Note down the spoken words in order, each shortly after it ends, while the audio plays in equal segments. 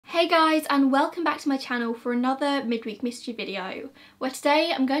Hey guys, and welcome back to my channel for another midweek mystery video, where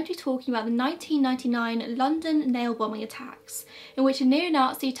today I'm going to be talking about the 1999 London nail bombing attacks, in which a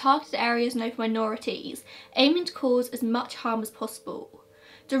neo-Nazi targeted areas known for minorities, aiming to cause as much harm as possible.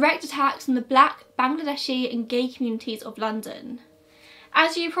 Direct attacks on the black, Bangladeshi and gay communities of London.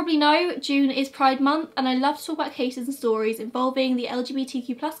 As you probably know, June is Pride Month, and I love to talk about cases and stories involving the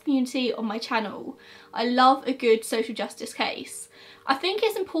LGBTQ+ community on my channel. I love a good social justice case. I think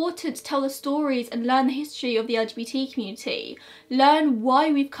it's important to tell the stories and learn the history of the LGBT community, learn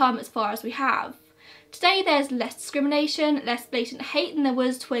why we've come as far as we have. Today there's less discrimination, less blatant hate than there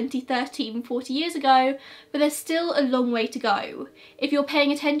was 20, 30, even 40 years ago, but there's still a long way to go. If you're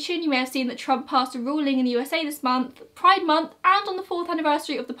paying attention, you may have seen that Trump passed a ruling in the USA this month, Pride Month, and on the 4th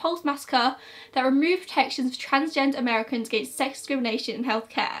anniversary of the Pulse massacre, that removed protections for transgender Americans against sex discrimination in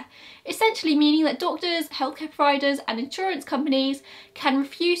healthcare. Essentially meaning that doctors, healthcare providers and insurance companies can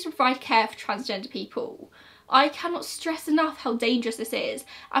refuse to provide care for transgender people. I cannot stress enough how dangerous this is,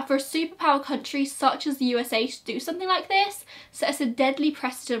 and for a superpower country such as the USA to do something like this sets a deadly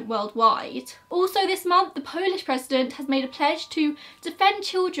precedent worldwide. Also this month, the Polish president has made a pledge to defend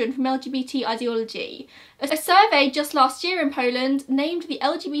children from LGBT ideology. A survey just last year in Poland named the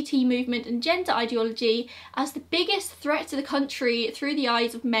LGBT movement and gender ideology as the biggest threat to the country through the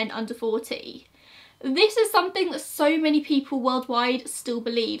eyes of men under 40. This is something that so many people worldwide still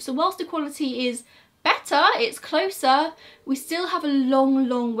believe, so whilst equality is better, it's closer, we still have a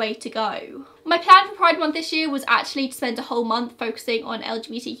long way to go. My plan for Pride Month this year was actually to spend a whole month focusing on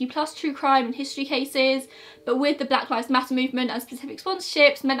LGBTQ+ true crime and history cases, but with the Black Lives Matter movement and specific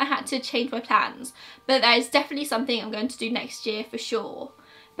sponsorships meant I had to change my plans. But that is definitely something I'm going to do next year for sure.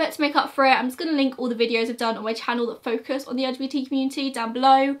 But to make up for it, I'm just going to link all the videos I've done on my channel that focus on the LGBT community down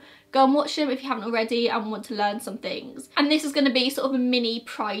below. Go and watch them if you haven't already and want to learn some things. And this is going to be sort of a mini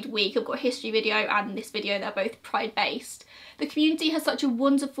Pride week. I've got a history video and this video, they're both Pride based. The community has such a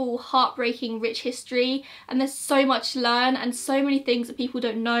wonderful, heartbreaking, rich history, and there's so much to learn and so many things that people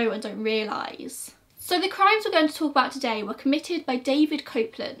don't know and don't realise. So the crimes we're going to talk about today were committed by David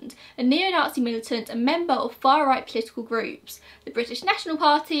Copeland, a neo-Nazi militant and member of far-right political groups, the British National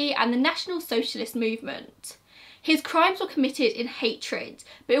Party and the National Socialist Movement. His crimes were committed in hatred,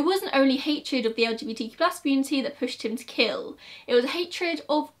 but it wasn't only hatred of the LGBTQ+ community that pushed him to kill. It was a hatred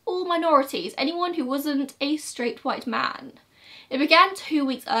of all minorities, anyone who wasn't a straight white man. It began 2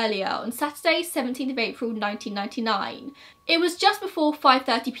 weeks earlier, on Saturday 17th of April 1999. It was just before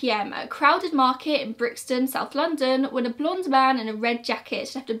 5:30 PM at a crowded market in Brixton, South London, when a blonde man in a red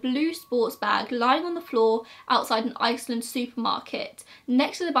jacket left a blue sports bag lying on the floor outside an Iceland supermarket,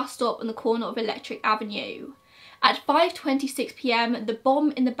 next to the bus stop on the corner of Electric Avenue. At 5:26 PM, the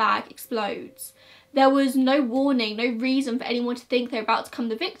bomb in the bag explodes. There was no warning, no reason for anyone to think they're about to become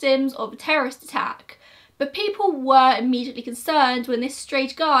the victims of a terrorist attack. But people were immediately concerned when this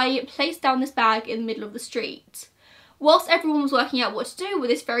strange guy placed down this bag in the middle of the street. Whilst everyone was working out what to do with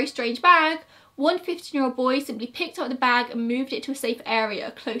this very strange bag, one 15-year-old boy simply picked up the bag and moved it to a safe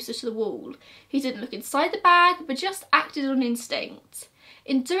area closer to the wall. He didn't look inside the bag, but just acted on instinct.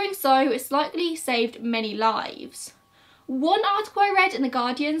 In doing so, it's likely saved many lives. One article I read in The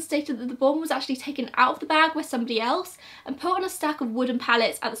Guardian stated that the bomb was actually taken out of the bag by somebody else and put on a stack of wooden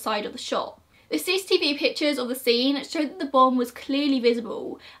pallets at the side of the shop. The CCTV pictures of the scene showed that the bomb was clearly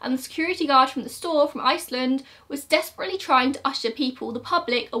visible, and the security guard from the store from Iceland was desperately trying to usher people, the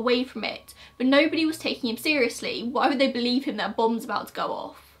public, away from it, but nobody was taking him seriously. Why would they believe him that a bomb's about to go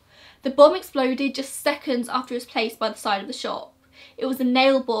off? The bomb exploded just seconds after it was placed by the side of the shop. It was a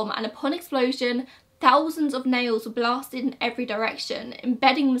nail bomb, and upon explosion, thousands of nails were blasted in every direction,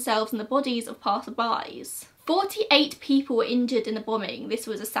 embedding themselves in the bodies of passerbys. 48 people were injured in the bombing. This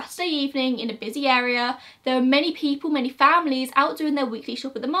was a Saturday evening in a busy area. There were many people, many families out doing their weekly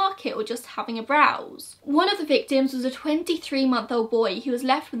shop at the market or just having a browse. One of the victims was a 23-month-old boy who was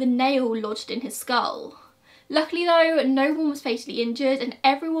left with a nail lodged in his skull. Luckily though, no one was fatally injured and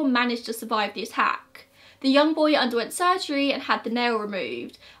everyone managed to survive the attack. The young boy underwent surgery and had the nail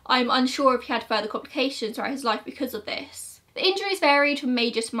removed. I'm unsure if he had further complications throughout his life because of this. The injuries varied from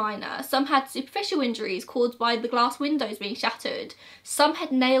major to minor. Some had superficial injuries caused by the glass windows being shattered. Some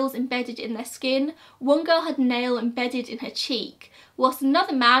had nails embedded in their skin. One girl had a nail embedded in her cheek, whilst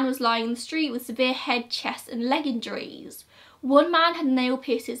another man was lying in the street with severe head, chest and leg injuries. One man had a nail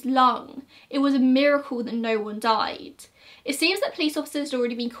pierce his lung. It was a miracle that no one died. It seems that police officers had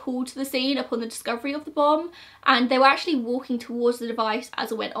already been called to the scene upon the discovery of the bomb, and they were actually walking towards the device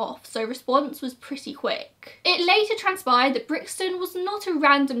as it went off, so response was pretty quick. It later transpired that Brixton was not a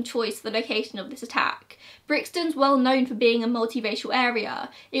random choice for the location of this attack. Brixton's well known for being a multiracial area.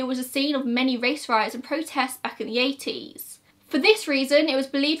 It was a scene of many race riots and protests back in the 80s. For this reason, it was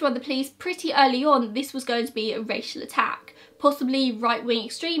believed by the police pretty early on that this was going to be a racial attack, possibly right-wing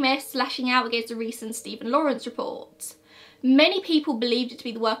extremists lashing out against the recent Stephen Lawrence report. Many people believed it to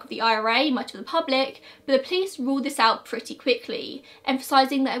be the work of the IRA, much of the public, but the police ruled this out pretty quickly,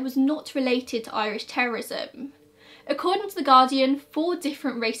 emphasising that it was not related to Irish terrorism. According to The Guardian, 4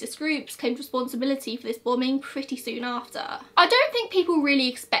 different racist groups claimed responsibility for this bombing pretty soon after. I don't think people really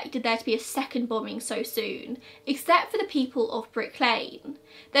expected there to be a second bombing so soon, except for the people of Brick Lane.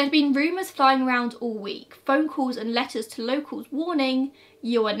 There had been rumours flying around all week, phone calls and letters to locals warning,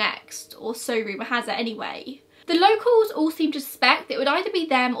 "You are next," or so rumour has it anyway. The locals all seemed to suspect that it would either be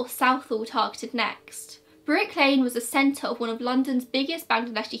them or Southall targeted next. Brick Lane was the centre of one of London's biggest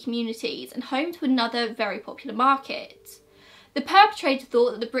Bangladeshi communities and home to another very popular market. The perpetrator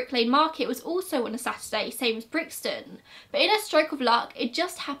thought that the Brick Lane market was also on a Saturday, same as Brixton, but in a stroke of luck it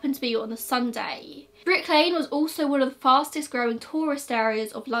just happened to be on a Sunday. Brick Lane was also one of the fastest growing tourist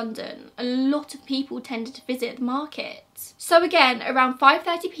areas of London. A lot of people tended to visit the market. So again, around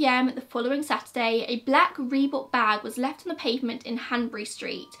 5:30 PM the following Saturday, a black Reebok bag was left on the pavement in Hanbury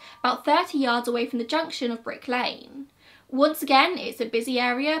Street, about 30 yards away from the junction of Brick Lane. Once again, it's a busy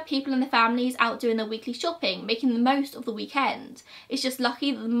area, people and their families out doing their weekly shopping, making the most of the weekend. It's just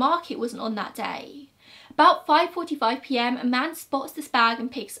lucky that the market wasn't on that day. About 5:45 PM, a man spots this bag and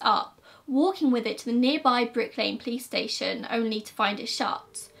picks it up, walking with it to the nearby Brick Lane police station, only to find it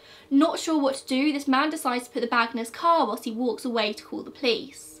shut. Not sure what to do, this man decides to put the bag in his car whilst he walks away to call the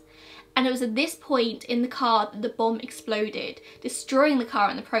police. And it was at this point in the car that the bomb exploded, destroying the car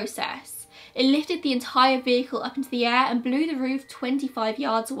in the process. It lifted the entire vehicle up into the air and blew the roof 25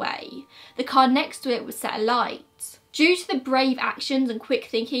 yards away. The car next to it was set alight. Due to the brave actions and quick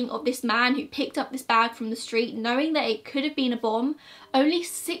thinking of this man who picked up this bag from the street knowing that it could have been a bomb, only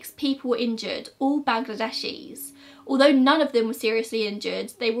 6 people were injured, all Bangladeshis. Although none of them were seriously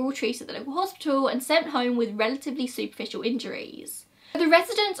injured, they were all treated at the local hospital and sent home with relatively superficial injuries. The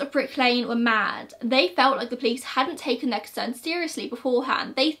residents of Brick Lane were mad. They felt like the police hadn't taken their concerns seriously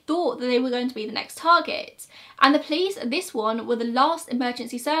beforehand. They thought that they were going to be the next target. And the police at this one were the last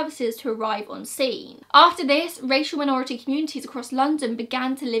emergency services to arrive on scene. After this, racial minority communities across London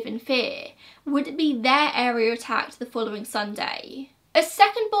began to live in fear. Would it be their area attacked the following Sunday? A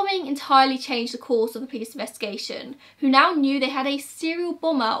second bombing entirely changed the course of the police investigation, who now knew they had a serial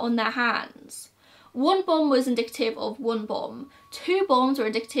bomber on their hands. One bomb was indicative of one bomb. 2 bombs were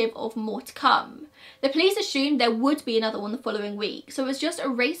indicative of more to come. The police assumed there would be another one the following week, so it was just a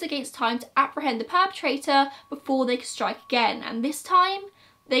race against time to apprehend the perpetrator before they could strike again, and this time,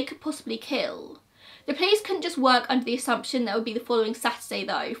 they could possibly kill. The police couldn't just work under the assumption that it would be the following Saturday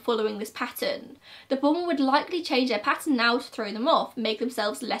though, following this pattern. The bomber would likely change their pattern now to throw them off, make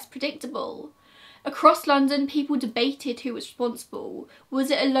themselves less predictable. Across London, people debated who was responsible. Was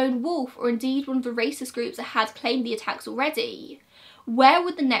it a lone wolf or indeed one of the racist groups that had claimed the attacks already? Where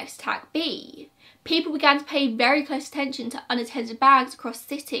would the next attack be? People began to pay very close attention to unattended bags across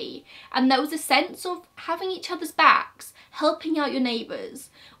the city, and there was a sense of having each other's backs, helping out your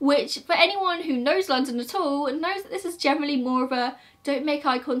neighbours, which for anyone who knows London at all knows that this is generally more of a don't make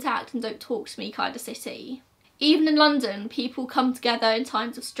eye contact and don't talk to me kind of city. Even in London, people come together in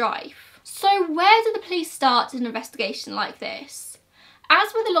times of strife. So where do the police start an investigation like this?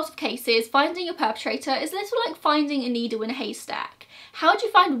 As with a lot of cases, finding a perpetrator is a little like finding a needle in a haystack. How do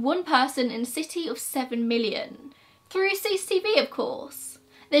you find one person in a city of 7 million? Through CCTV, of course.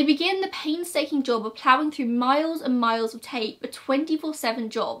 They begin the painstaking job of ploughing through miles and miles of tape, a 24/7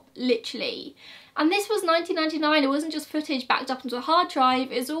 job, literally. And this was 1999, it wasn't just footage backed up into a hard drive,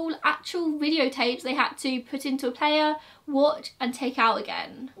 it's all actual videotapes they had to put into a player, watch and take out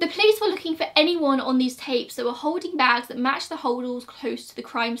again. The police were looking for anyone on these tapes that were holding bags that matched the holdalls close to the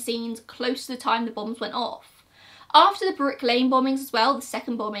crime scenes, close to the time the bombs went off. After the Brick Lane bombings as well, the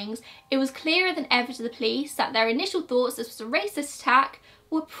second bombings, it was clearer than ever to the police that their initial thoughts this was a racist attack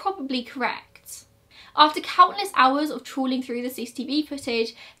were probably correct. After countless hours of trawling through the CCTV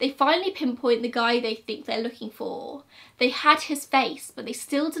footage, they finally pinpoint the guy they think they're looking for. They had his face, but they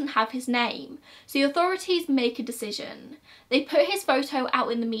still didn't have his name, so the authorities make a decision. They put his photo out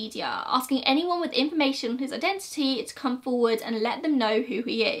in the media, asking anyone with information on his identity to come forward and let them know who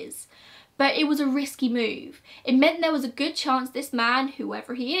he is. But it was a risky move. It meant there was a good chance this man,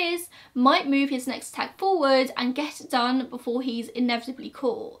 whoever he is, might move his next attack forward and get it done before he's inevitably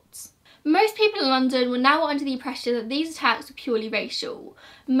caught. Most people in London were now under the impression that these attacks were purely racial.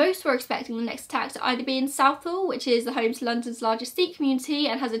 Most were expecting the next attack to either be in Southall, which is the home to London's largest Sikh community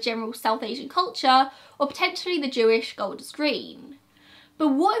and has a general South Asian culture, or potentially the Jewish Golders Green. But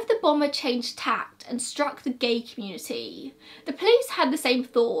what if the bomber changed tact and struck the gay community? The police had the same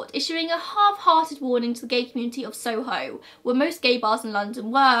thought, issuing a half-hearted warning to the gay community of Soho, where most gay bars in London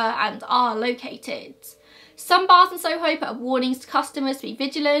were and are located. Some bars in Soho put up warnings to customers to be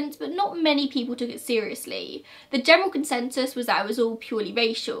vigilant, but not many people took it seriously. The general consensus was that it was all purely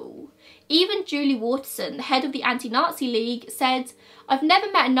racial. Even Julie Waterson, the head of the Anti-Nazi League, said, "I've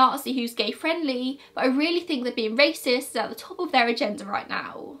never met a Nazi who's gay-friendly, but I really think that being racist is at the top of their agenda right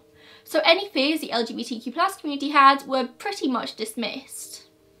now." So any fears the LGBTQ+ community had were pretty much dismissed.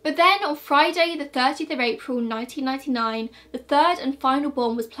 But then on Friday the 30th of April 1999, the third and final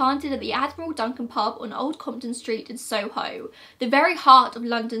bomb was planted at the Admiral Duncan pub on Old Compton Street in Soho, the very heart of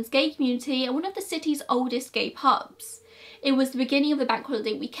London's gay community and one of the city's oldest gay pubs. It was the beginning of the bank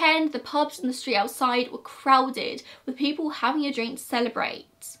holiday weekend. The pubs and the street outside were crowded with people having a drink to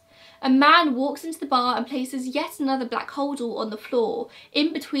celebrate. A man walks into the bar and places yet another black holdall on the floor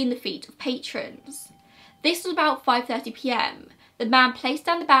in between the feet of patrons. This was about 5:30 p.m. The man placed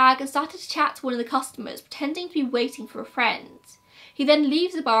down the bag and started to chat to one of the customers, pretending to be waiting for a friend. He then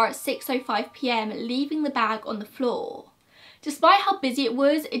leaves the bar at 6:05 p.m, leaving the bag on the floor. Despite how busy it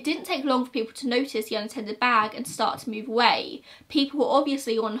was, it didn't take long for people to notice the unattended bag and start to move away. People were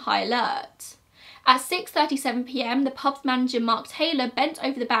obviously on high alert. At 6:37 p.m, the pub's manager Mark Taylor bent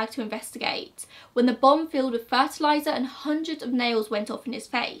over the bag to investigate, when the bomb filled with fertiliser and hundreds of nails went off in his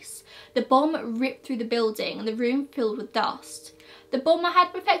face. The bomb ripped through the building and the room filled with dust. The bomber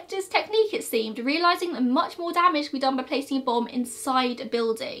had perfected his technique, it seemed, realising that much more damage could be done by placing a bomb inside a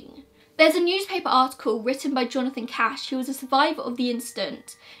building. There's a newspaper article written by Jonathan Cash, who was a survivor of the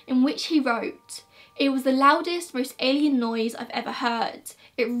incident, in which he wrote, "It was the loudest, most alien noise I've ever heard.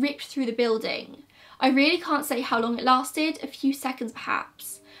 It ripped through the building. I really can't say how long it lasted, a few seconds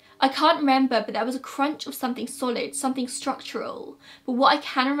perhaps. I can't remember, but there was a crunch of something solid, something structural. But what I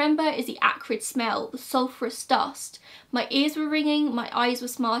can remember is the acrid smell, the sulphurous dust. My ears were ringing, my eyes were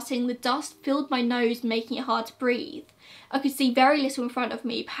smarting, the dust filled my nose, making it hard to breathe. I could see very little in front of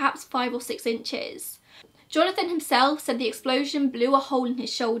me, perhaps 5 or 6 inches. Jonathan himself said the explosion blew a hole in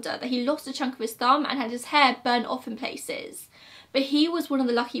his shoulder, that he lost a chunk of his thumb and had his hair burnt off in places. But he was one of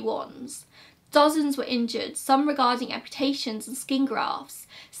the lucky ones. Dozens were injured, some regarding amputations and skin grafts.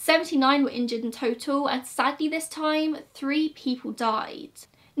 79 were injured in total, and sadly this time, 3 people died.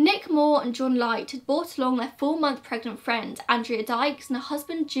 Nick Moore and John Light had brought along their 4-month pregnant friend Andrea Dykes and her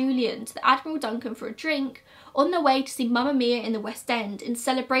husband Julian to the Admiral Duncan for a drink on their way to see Mamma Mia in the West End in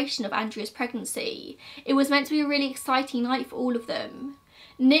celebration of Andrea's pregnancy. It was meant to be a really exciting night for all of them.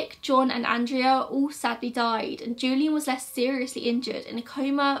 Nick, John and Andrea all sadly died, and Julian was left seriously injured in a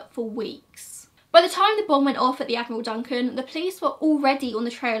coma for weeks. By the time the bomb went off at the Admiral Duncan, the police were already on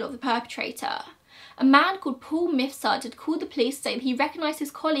the trail of the perpetrator. A man called Paul Mifsud had called the police saying that he recognised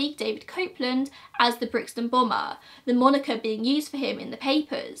his colleague David Copeland as the Brixton bomber, the moniker being used for him in the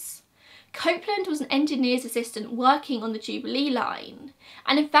papers. Copeland was an engineer's assistant working on the Jubilee line,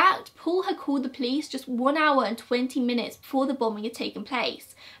 and in fact Paul had called the police just 1 hour and 20 minutes before the bombing had taken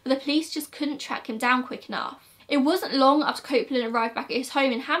place, but the police just couldn't track him down quick enough. It wasn't long after Copeland arrived back at his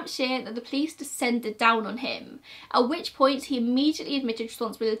home in Hampshire that the police descended down on him, at which point he immediately admitted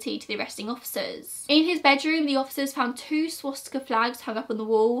responsibility to the arresting officers. In his bedroom, the officers found 2 swastika flags hung up on the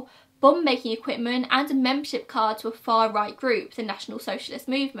wall, bomb-making equipment and a membership card to a far-right group, the National Socialist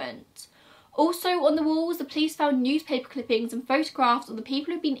Movement. Also on the walls, the police found newspaper clippings and photographs of the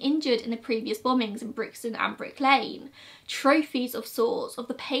people who'd been injured in the previous bombings in Brixton and Brick Lane, trophies of sorts of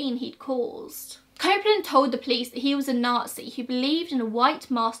the pain he'd caused. Copeland told the police that he was a Nazi who believed in a white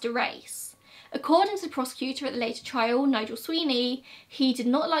master race. According to the prosecutor at the later trial, Nigel Sweeney, he did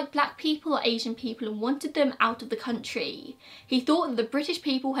not like black people or Asian people and wanted them out of the country. He thought that the British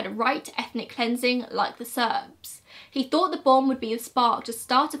people had a right to ethnic cleansing like the Serbs. He thought the bomb would be the spark to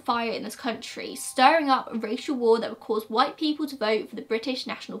start a fire in this country, stirring up a racial war that would cause white people to vote for the British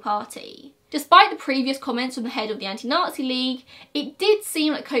National Party. Despite the previous comments from the head of the Anti-Nazi League, it did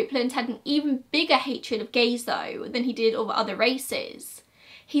seem like Copeland had an even bigger hatred of gays though than he did of other races.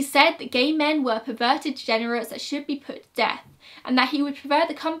 He said that gay men were perverted degenerates that should be put to death, and that he would prefer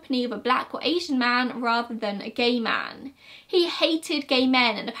the company of a black or Asian man rather than a gay man. He hated gay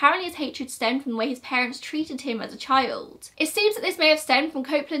men, and apparently his hatred stemmed from the way his parents treated him as a child. It seems that this may have stemmed from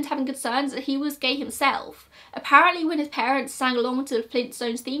Copeland having concerns that he was gay himself. Apparently when his parents sang along to the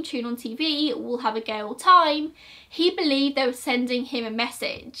Flintstones theme tune on TV, "We'll have a gay old time," he believed they were sending him a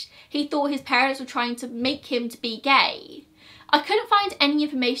message. He thought his parents were trying to make him to be gay. I couldn't find any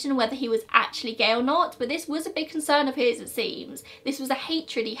information on whether he was actually gay or not, but this was a big concern of his, it seems. This was a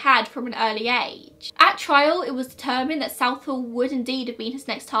hatred he had from an early age. At trial, it was determined that Southall would indeed have been his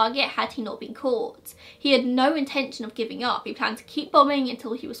next target had he not been caught. He had no intention of giving up. He planned to keep bombing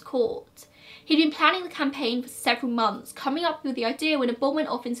until he was caught. He'd been planning the campaign for several months, coming up with the idea when a bomb went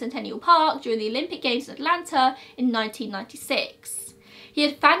off in Centennial Park during the Olympic Games in Atlanta in 1996. He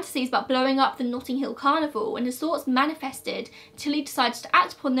had fantasies about blowing up the Notting Hill Carnival, and his thoughts manifested until he decided to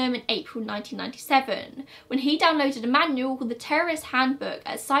act upon them in April 1997, when he downloaded a manual called the Terrorist Handbook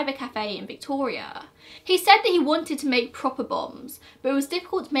at a cyber cafe in Victoria. He said that he wanted to make proper bombs, but it was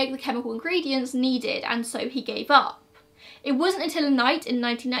difficult to make the chemical ingredients needed, and so he gave up. It wasn't until a night in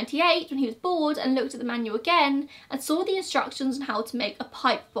 1998 when he was bored and looked at the manual again and saw the instructions on how to make a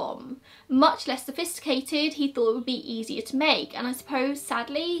pipe bomb. Much less sophisticated, he thought it would be easier to make, and I suppose,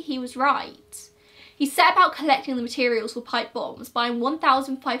 sadly, he was right. He set about collecting the materials for pipe bombs, buying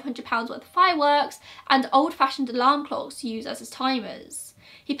 £1,500 worth of fireworks and old-fashioned alarm clocks to use as his timers.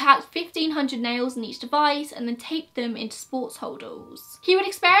 He packed 1,500 nails in each device and then taped them into sports holdalls. He would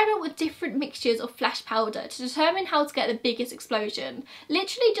experiment with different mixtures of flash powder to determine how to get the biggest explosion,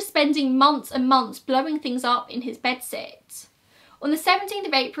 literally just spending months and months blowing things up in his bedsit. On the 17th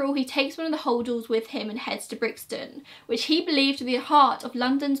of April, he takes one of the holdalls with him and heads to Brixton, which he believed to be the heart of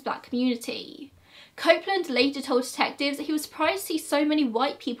London's black community. Copeland later told detectives that he was surprised to see so many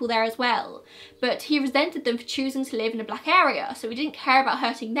white people there as well, but he resented them for choosing to live in a black area, so he didn't care about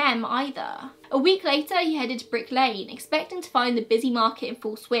hurting them either. A week later, he headed to Brick Lane, expecting to find the busy market in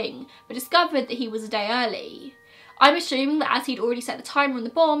full swing, but discovered that he was a day early. I'm assuming that as he'd already set the timer on the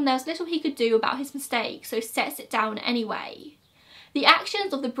bomb, there was little he could do about his mistake, so sets it down anyway. The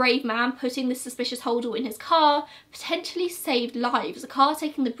actions of the brave man putting this suspicious holdall in his car potentially saved lives, the car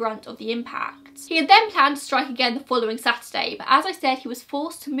taking the brunt of the impact. He had then planned to strike again the following Saturday, but as I said, he was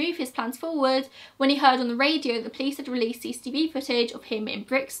forced to move his plans forward when he heard on the radio that the police had released CCTV footage of him in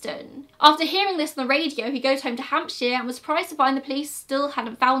Brixton. After hearing this on the radio, he goes home to Hampshire and was surprised to find the police still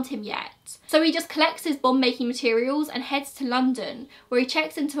hadn't found him yet. So he just collects his bomb-making materials and heads to London, where he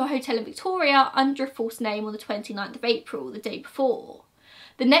checks into a hotel in Victoria under a false name on the 29th of April, the day before.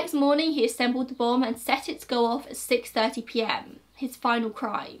 The next morning, he assembled the bomb and set it to go off at 6:30 p.m, his final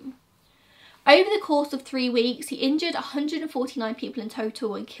crime. Over the course of 3 weeks, he injured 149 people in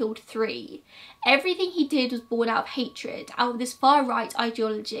total and killed 3. Everything he did was born out of hatred, out of this far-right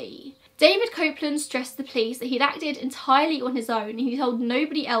ideology. David Copeland stressed to the police that he'd acted entirely on his own and he told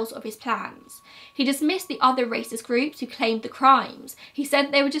nobody else of his plans. He dismissed the other racist groups who claimed the crimes. He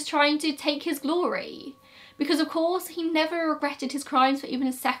said they were just trying to take his glory. Because of course, he never regretted his crimes for even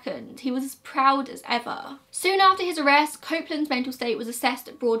a second. He was as proud as ever. Soon after his arrest, Copeland's mental state was assessed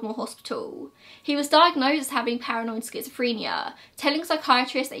at Broadmoor Hospital. He was diagnosed as having paranoid schizophrenia, telling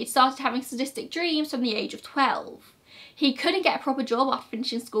psychiatrists that he'd started having sadistic dreams from the age of 12. He couldn't get a proper job after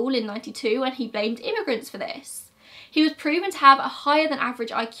finishing school in '92 and he blamed immigrants for this. He was proven to have a higher than average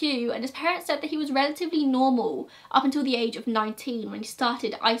IQ, and his parents said that he was relatively normal up until the age of 19 when he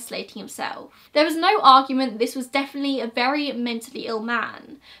started isolating himself. There was no argument that this was definitely a very mentally ill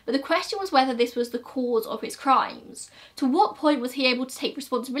man, but the question was whether this was the cause of his crimes. To what point was he able to take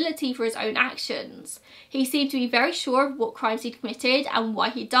responsibility for his own actions? He seemed to be very sure of what crimes he'd committed and why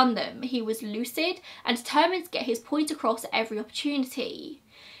he'd done them. He was lucid and determined to get his point across at every opportunity.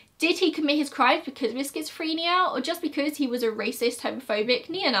 Did he commit his crimes because of his schizophrenia, or just because he was a racist, homophobic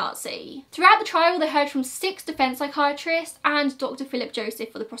neo-Nazi? Throughout the trial, they heard from 6 defence psychiatrists and Dr. Philip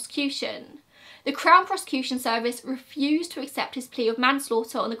Joseph for the prosecution. The Crown Prosecution Service refused to accept his plea of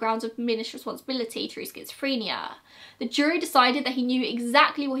manslaughter on the grounds of diminished responsibility through schizophrenia. The jury decided that he knew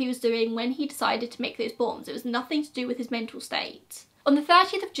exactly what he was doing when he decided to make those bombs. It was nothing to do with his mental state. On the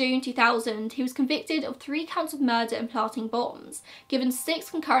 30th of June 2000, he was convicted of 3 counts of murder and planting bombs, given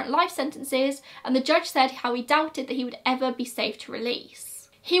 6 concurrent life sentences, and the judge said how he doubted that he would ever be safe to release.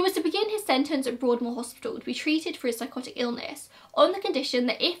 He was to begin his sentence at Broadmoor Hospital to be treated for his psychotic illness, on the condition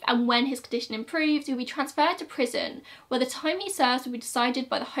that if and when his condition improved, he would be transferred to prison, where the time he serves would be decided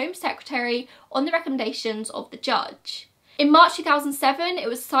by the Home Secretary on the recommendations of the judge. In March 2007, it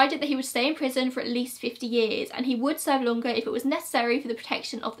was decided that he would stay in prison for at least 50 years, and he would serve longer if it was necessary for the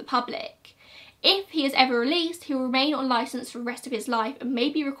protection of the public. If he is ever released, he will remain on licence for the rest of his life and may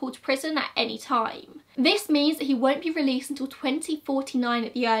be recalled to prison at any time. This means that he won't be released until 2049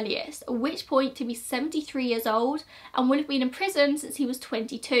 at the earliest, at which point he'll be 73 years old and will have been in prison since he was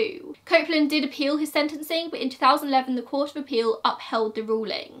 22. Copeland did appeal his sentencing, but in 2011 the Court of Appeal upheld the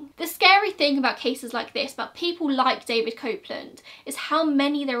ruling. The scary thing about cases like this, about people like David Copeland, is how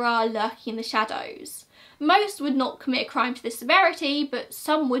many there are lurking in the shadows. Most would not commit a crime to this severity, but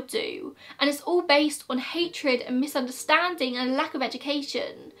some would do, and it's all based on hatred and misunderstanding and a lack of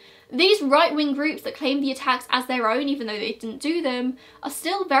education. These right-wing groups that claim the attacks as their own, even though they didn't do them, are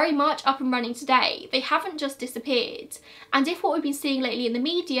still very much up and running today. They haven't just disappeared. And if what we've been seeing lately in the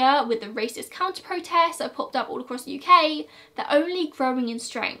media, with the racist counter-protests that have popped up all across the UK, they're only growing in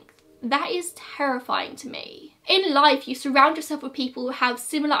strength. That is terrifying to me. In life, you surround yourself with people who have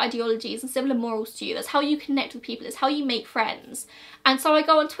similar ideologies and similar morals to you. That's how you connect with people, it's how you make friends. And so I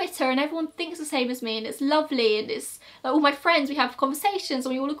go on Twitter and everyone thinks the same as me, and it's lovely, and it's like all my friends, we have conversations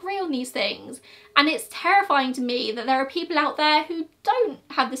and we all agree on these things. And it's terrifying to me that there are people out there who don't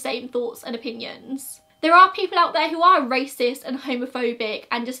have the same thoughts and opinions. There are people out there who are racist and homophobic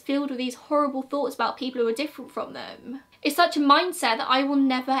and just filled with these horrible thoughts about people who are different from them. It's such a mindset that I will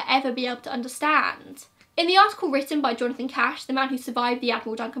never ever be able to understand. In the article written by Jonathan Cash, the man who survived the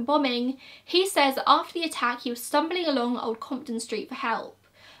Admiral Duncan bombing, he says that after the attack he was stumbling along Old Compton Street for help.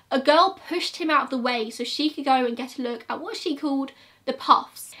 A girl pushed him out of the way so she could go and get a look at what she called the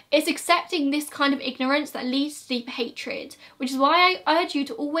puffs. It's accepting this kind of ignorance that leads to deeper hatred, which is why I urge you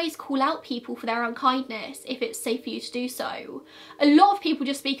to always call out people for their unkindness if it's safe for you to do so. A lot of people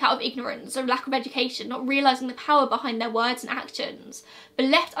just speak out of ignorance or lack of education, not realising the power behind their words and actions. But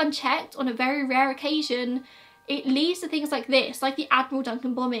left unchecked on a very rare occasion, it leads to things like this, like the Admiral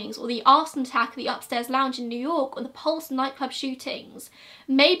Duncan bombings, or the arson attack at the Upstairs Lounge in New York, or the Pulse nightclub shootings.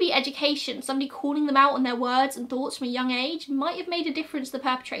 Maybe education, somebody calling them out on their words and thoughts from a young age, might have made a difference to the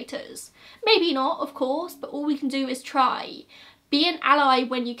perpetrators. Maybe not, of course, but all we can do is try. Be an ally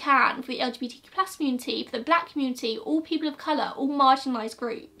when you can, for the LGBTQ+ community, for the black community, all people of colour, all marginalised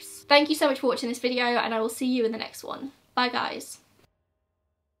groups. Thank you so much for watching this video, and I will see you in the next one. Bye guys.